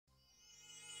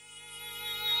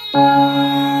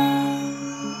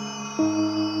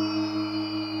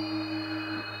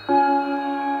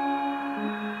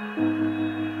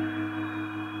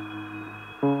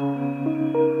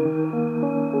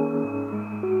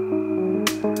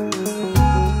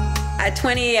At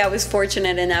 20, I was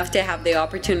fortunate enough to have the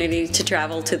opportunity to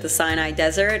travel to the Sinai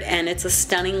Desert, and it's a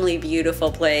stunningly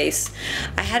beautiful place.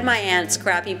 I had my aunt's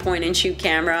crappy point-and-shoot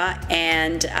camera,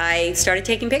 and I started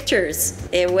taking pictures.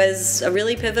 It was a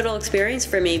really pivotal experience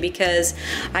for me because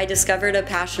I discovered a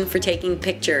passion for taking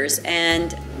pictures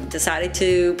and decided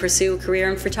to pursue a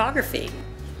career in photography.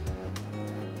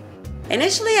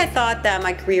 Initially, I thought that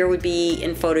my career would be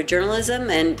in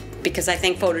photojournalism, and because I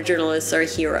think photojournalists are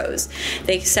heroes.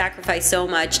 They sacrifice so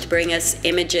much to bring us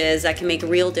images that can make a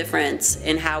real difference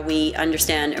in how we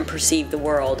understand and perceive the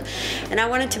world. And I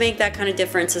wanted to make that kind of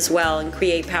difference as well and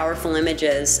create powerful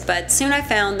images. But soon I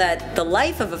found that the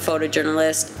life of a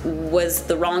photojournalist was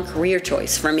the wrong career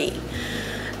choice for me.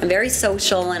 I'm very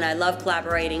social and I love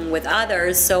collaborating with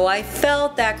others, so I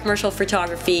felt that commercial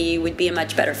photography would be a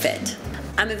much better fit.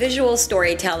 I'm a visual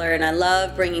storyteller and I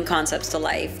love bringing concepts to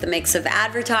life. The mix of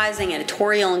advertising,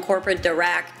 editorial, and corporate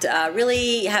direct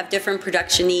really have different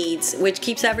production needs, which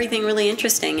keeps everything really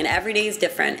interesting, and every day is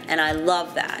different, and I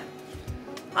love that.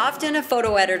 Often a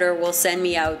photo editor will send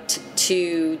me out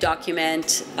to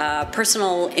document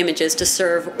personal images to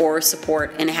serve or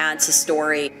support, enhance a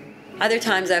story. Other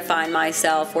times I find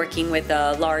myself working with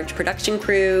a large production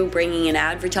crew, bringing an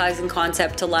advertising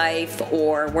concept to life,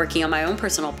 or working on my own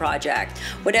personal project.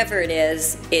 Whatever it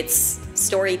is, it's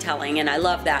storytelling, and I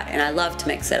love that, and I love to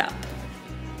mix it up.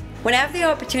 When I have the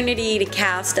opportunity to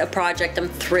cast a project, I'm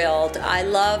thrilled. I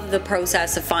love the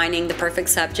process of finding the perfect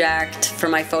subject for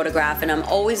my photograph, and I'm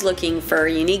always looking for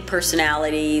unique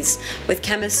personalities with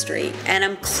chemistry. And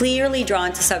I'm clearly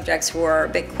drawn to subjects who are a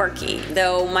bit quirky.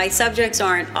 Though my subjects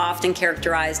aren't often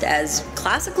characterized as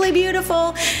classically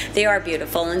beautiful, they are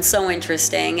beautiful and so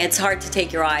interesting. It's hard to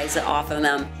take your eyes off of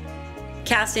them.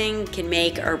 Casting can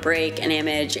make or break an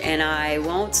image, and I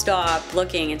won't stop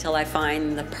looking until I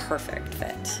find the perfect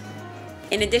fit.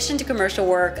 In addition to commercial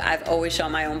work, I've always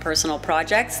shot my own personal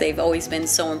projects. They've always been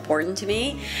so important to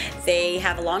me. They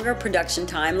have a longer production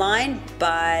timeline,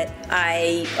 but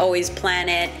I always plan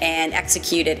it and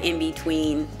execute it in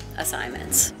between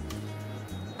assignments.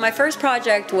 My first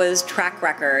project was Track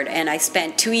Record, and I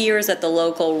spent 2 years at the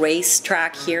local race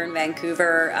track here in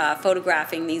Vancouver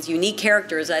photographing these unique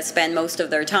characters that spend most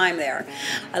of their time there.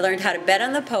 I learned how to bet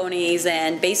on the ponies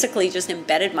and basically just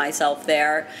embedded myself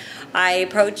there. I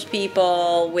approached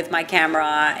people with my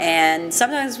camera and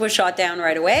sometimes was shot down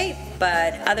right away,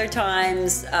 but other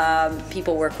times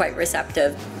people were quite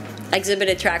receptive. I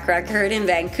exhibited Track Record in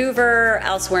Vancouver,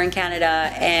 elsewhere in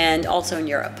Canada, and also in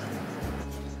Europe.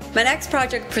 My next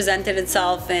project presented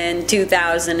itself in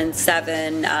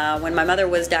 2007 when my mother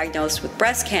was diagnosed with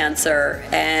breast cancer,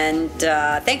 and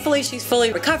thankfully she's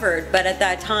fully recovered, but at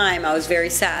that time I was very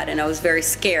sad and I was very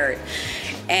scared.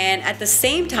 And at the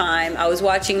same time, I was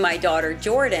watching my daughter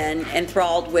Jordan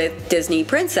enthralled with Disney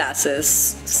princesses.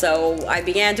 So I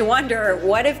began to wonder,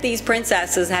 what if these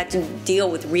princesses had to deal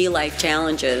with real-life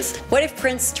challenges? What if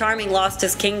Prince Charming lost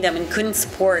his kingdom and couldn't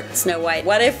support Snow White?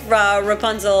 What if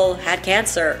Rapunzel had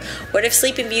cancer? What if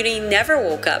Sleeping Beauty never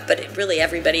woke up, but really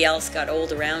everybody else got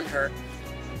old around her?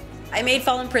 I made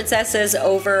Fallen Princesses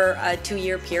over a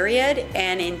 2-year period,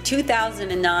 and in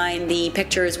 2009 the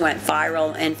pictures went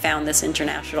viral and found this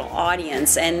international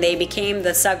audience, and they became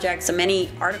the subjects of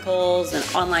many articles and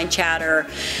online chatter.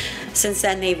 Since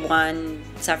then they've won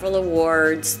several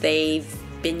awards. They've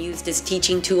been used as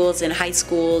teaching tools in high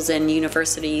schools and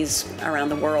universities around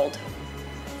the world.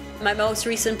 My most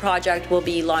recent project will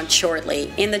be launched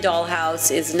shortly. In the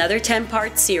Dollhouse is another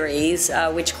 10-part series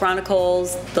which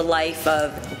chronicles the life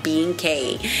of B and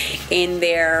K in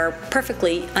their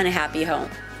perfectly unhappy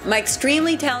home. My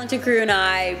extremely talented crew and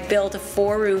I built a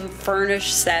 4-room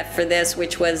furnished set for this,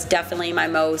 which was definitely my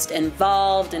most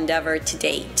involved endeavor to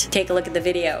date. Take a look at the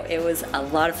video. It was a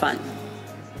lot of fun.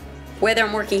 Whether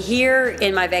I'm working here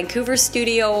in my Vancouver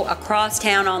studio, across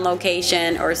town on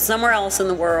location, or somewhere else in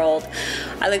the world,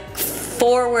 I look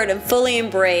forward and fully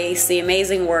embrace the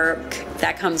amazing work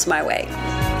that comes my way.